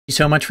you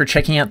so much for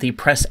checking out the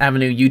Press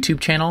Avenue YouTube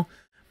channel.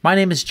 My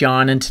name is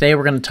John, and today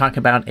we're going to talk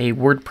about a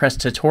WordPress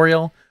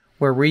tutorial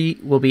where we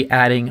will be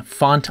adding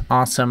Font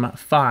Awesome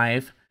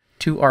 5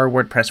 to our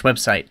WordPress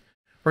website.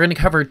 We're going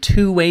to cover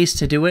two ways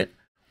to do it.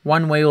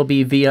 One way will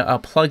be via a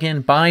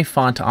plugin by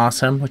Font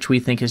Awesome, which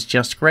we think is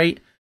just great,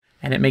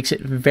 and it makes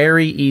it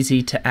very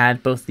easy to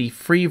add both the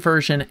free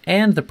version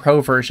and the pro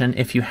version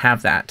if you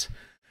have that.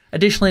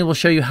 Additionally, we'll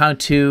show you how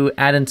to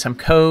add in some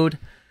code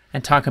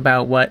and talk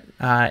about what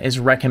is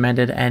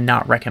recommended and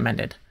not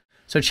recommended.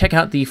 So check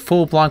out the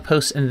full blog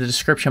post in the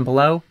description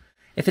below.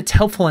 If it's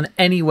helpful in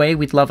any way,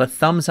 we'd love a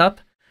thumbs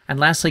up. And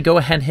lastly, go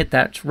ahead and hit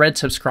that red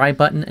subscribe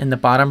button in the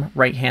bottom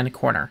right-hand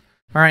corner.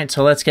 All right,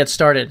 so let's get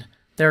started.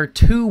 There are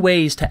two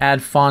ways to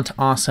add Font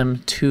Awesome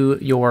to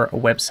your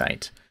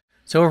website.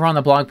 So over on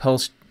the blog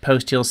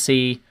post you'll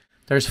see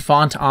there's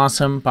Font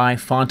Awesome by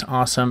Font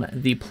Awesome,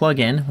 the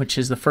plugin, which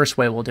is the first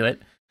way we'll do it.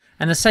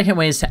 And the second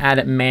way is to add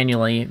it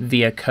manually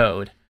via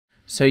code.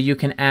 So you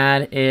can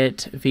add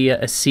it via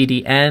a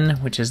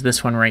CDN, which is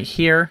this one right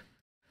here.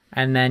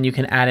 And then you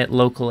can add it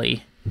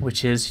locally,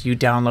 which is you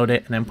download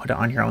it and then put it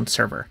on your own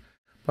server.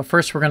 But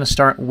first we're going to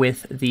start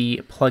with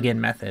the plugin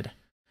method.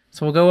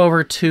 So we'll go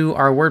over to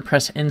our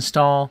WordPress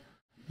install,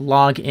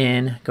 log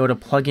in, go to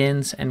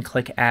plugins and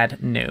click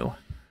add new.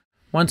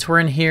 Once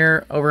we're in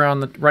here, over on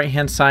the right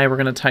hand side, we're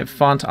going to type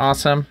Font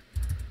Awesome.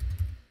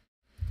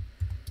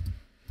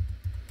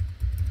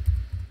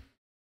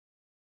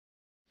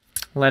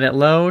 Let it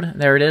load.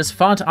 There it is,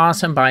 Font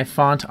Awesome by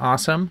Font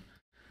Awesome.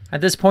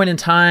 At this point in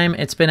time,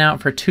 it's been out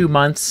for 2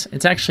 months.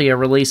 It's actually a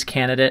release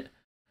candidate,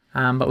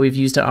 but we've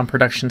used it on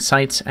production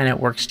sites and it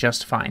works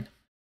just fine.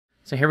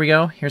 So here we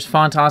go. Here's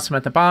Font Awesome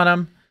at the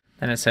bottom.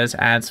 Then it says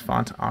adds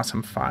Font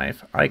Awesome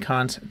 5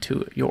 icons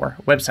to your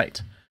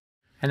website.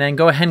 And then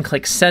go ahead and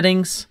click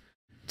Settings.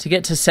 To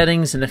get to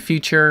Settings in the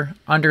future,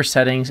 under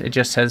Settings, it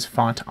just says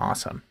Font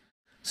Awesome.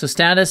 So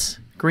status,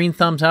 green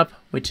thumbs up,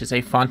 which is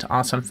a Font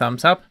Awesome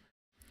thumbs up.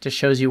 Just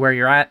shows you where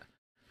you're at.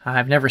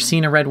 I've never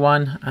seen a red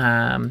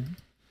one,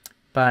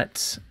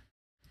 but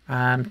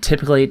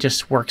typically it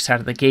just works out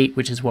of the gate,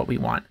 which is what we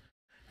want.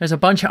 There's a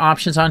bunch of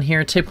options on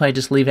here. Typically I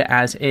just leave it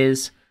as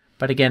is,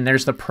 but again,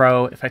 there's the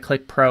Pro. If I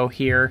click Pro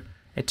here,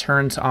 it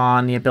turns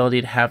on the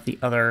ability to have the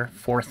other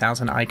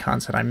 4,000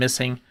 icons that I'm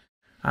missing,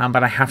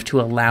 but I have to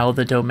allow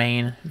the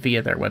domain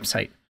via their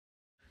website.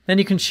 Then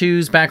you can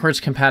choose backwards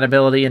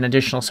compatibility and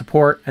additional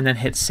support, and then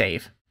hit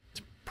Save.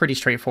 It's pretty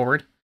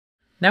straightforward.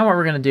 Now what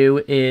we're going to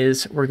do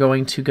is we're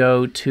going to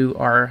go to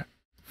our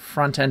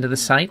front end of the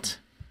site,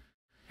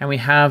 and we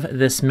have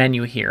this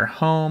menu here,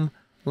 Home,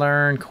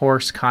 Learn,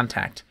 Course,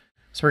 Contact.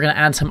 So we're going to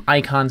add some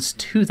icons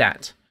to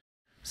that.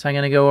 So I'm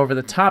going to go over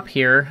the top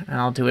here, and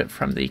I'll do it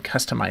from the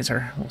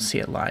customizer. We'll see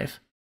it live.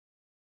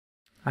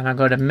 And I'll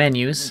go to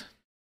Menus,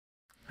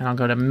 and I'll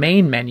go to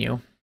Main Menu.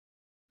 All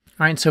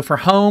right, so for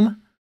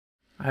Home,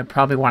 I'd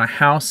probably want a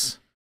house.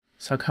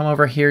 So come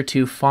over here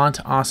to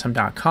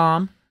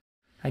fontawesome.com.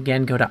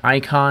 Again, go to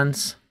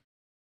Icons,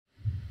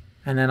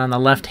 and then on the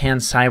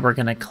left-hand side, we're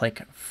going to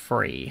click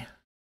Free.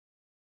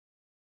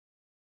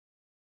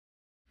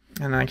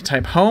 And then I can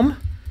type Home,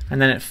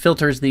 and then it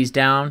filters these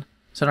down,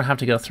 so I don't have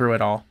to go through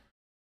it all.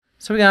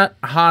 So we got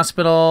a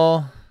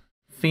hospital,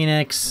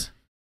 Phoenix,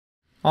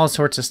 all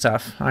sorts of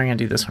stuff. I'm going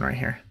to do this one right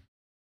here.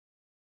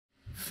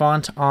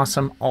 Font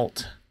Awesome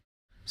Alt.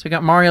 So we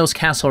got Mario's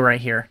Castle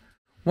right here.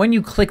 When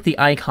you click the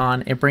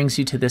icon, it brings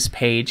you to this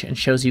page and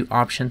shows you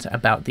options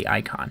about the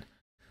icon.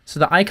 So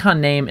the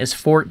icon name is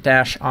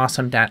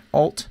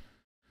fort-awesome.alt.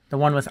 The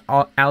one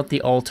without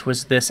the alt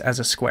was this as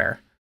a square.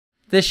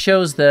 This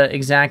shows the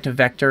exact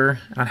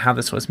vector on how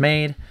this was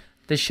made.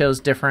 This shows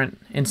different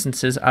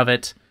instances of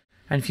it.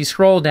 And if you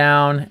scroll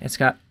down, it's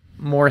got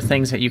more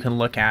things that you can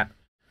look at.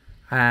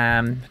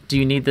 Do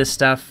you need this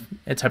stuff?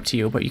 It's up to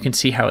you, but you can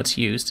see how it's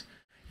used.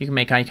 You can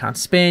make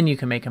icons spin, you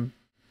can make them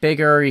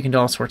bigger, you can do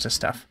all sorts of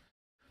stuff.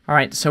 All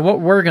right, so what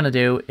we're going to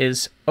do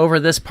is over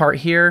this part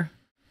here,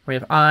 we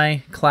have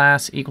I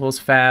class equals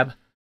fab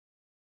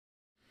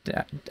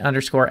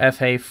underscore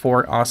fa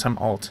Fort Awesome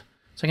alt.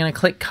 So I'm going to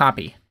click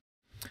copy.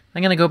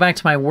 I'm going to go back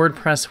to my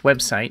WordPress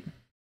website,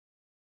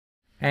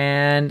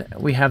 and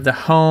we have the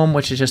home,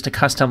 which is just a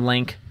custom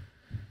link.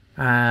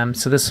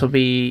 So this will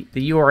be,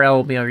 the URL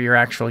will be your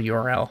actual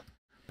URL.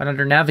 But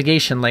under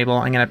navigation label,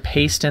 I'm going to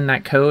paste in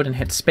that code and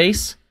hit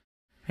space.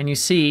 And you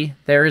see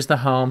there is the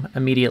home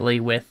immediately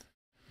with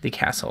the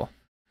castle.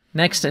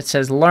 Next, it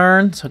says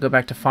Learn, so go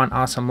back to Font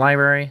Awesome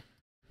Library,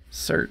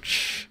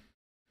 search.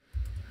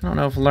 I don't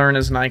know if Learn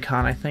is an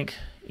icon. I think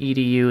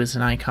EDU is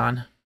an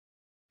icon.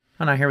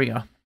 Oh no, here we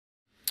go.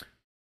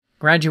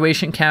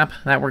 Graduation cap,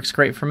 that works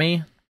great for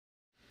me.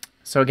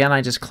 So again,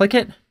 I just click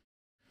it.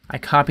 I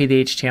copy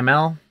the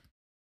HTML.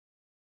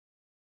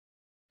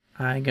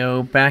 I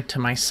go back to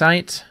my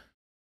site.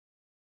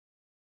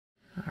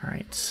 All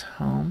right,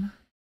 Home,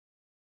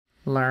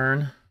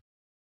 Learn,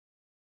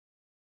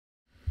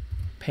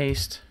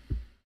 paste.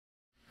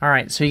 All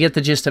right, so you get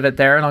the gist of it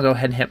there, and I'll go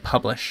ahead and hit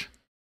publish.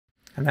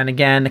 And then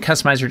again, the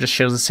customizer just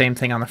shows the same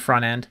thing on the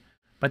front end,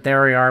 But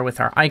there we are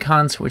with our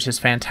icons, which is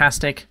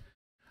fantastic.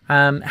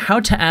 How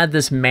to add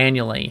this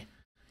manually.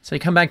 So you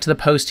come back to the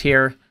post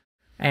here,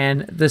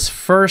 and this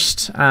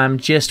first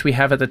gist we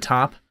have at the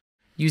top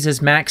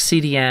uses Max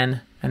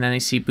CDN, and then you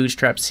see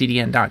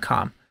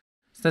bootstrapcdn.com.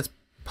 So that's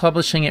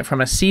publishing it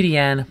from a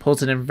CDN,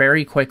 pulls it in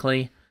very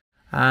quickly.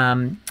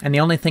 And the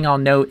only thing I'll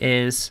note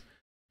is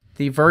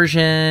the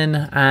version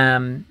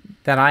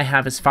that I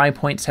have is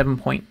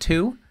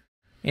 5.7.2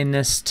 in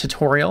this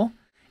tutorial.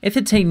 If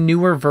it's a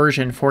newer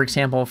version, for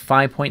example,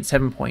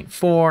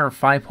 5.7.4 or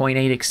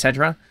 5.8,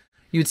 etc.,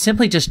 you'd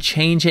simply just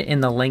change it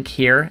in the link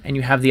here and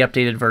you have the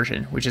updated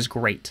version, which is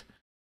great.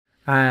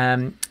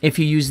 If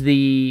you use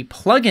the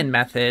plugin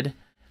method,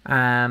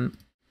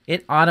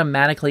 it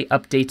automatically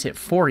updates it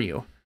for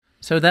you.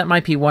 So that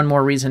might be one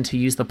more reason to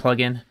use the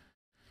plugin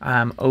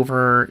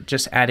over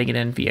just adding it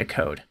in via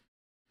code.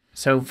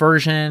 So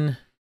version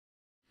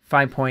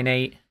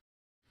 5.8,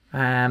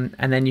 and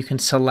then you can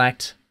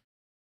select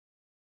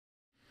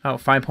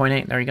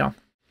 5.8, there you go.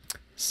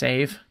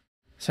 Save.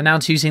 So now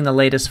it's using the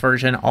latest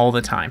version all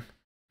the time,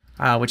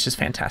 which is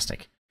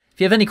fantastic.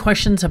 If you have any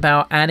questions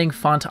about adding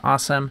Font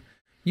Awesome,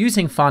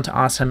 using Font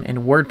Awesome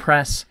in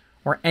WordPress,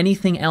 or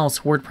anything else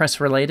WordPress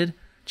related,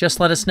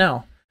 just let us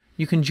know.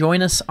 You can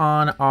join us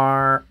on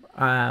our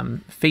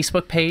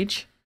Facebook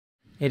page.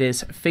 It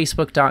is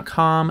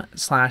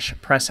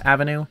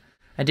facebook.com/PressAvenue.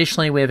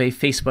 Additionally, we have a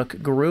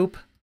Facebook group,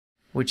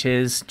 which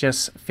is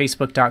just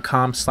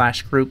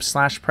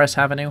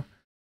facebook.com/group/PressAvenue.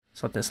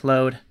 So let this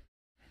load.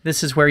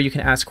 This is where you can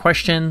ask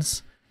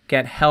questions,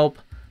 get help,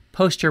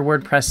 post your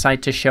WordPress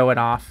site to show it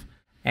off,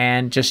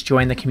 and just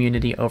join the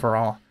community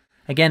overall.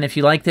 Again, if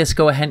you like this,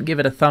 go ahead and give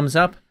it a thumbs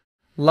up.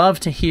 Love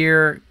to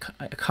hear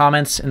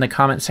comments in the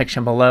comment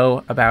section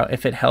below about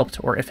if it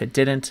helped or if it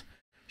didn't.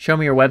 Show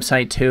me your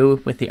website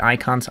too with the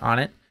icons on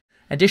it.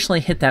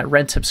 Additionally, hit that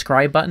red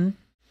subscribe button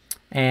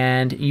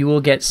and you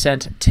will get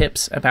sent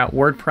tips about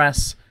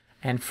WordPress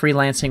and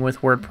freelancing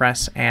with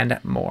WordPress and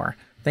more.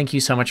 Thank you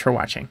so much for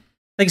watching.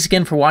 Thanks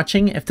again for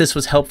watching. If this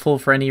was helpful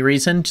for any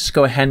reason, just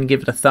go ahead and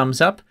give it a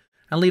thumbs up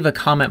and leave a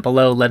comment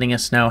below letting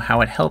us know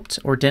how it helped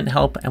or didn't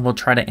help, and we'll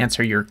try to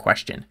answer your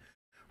question.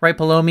 Right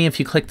below me, if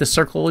you click the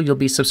circle, you'll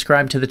be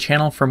subscribed to the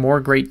channel for more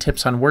great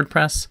tips on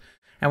WordPress,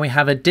 and we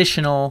have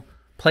additional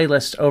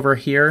playlists over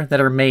here that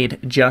are made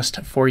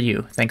just for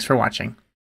you. Thanks for watching.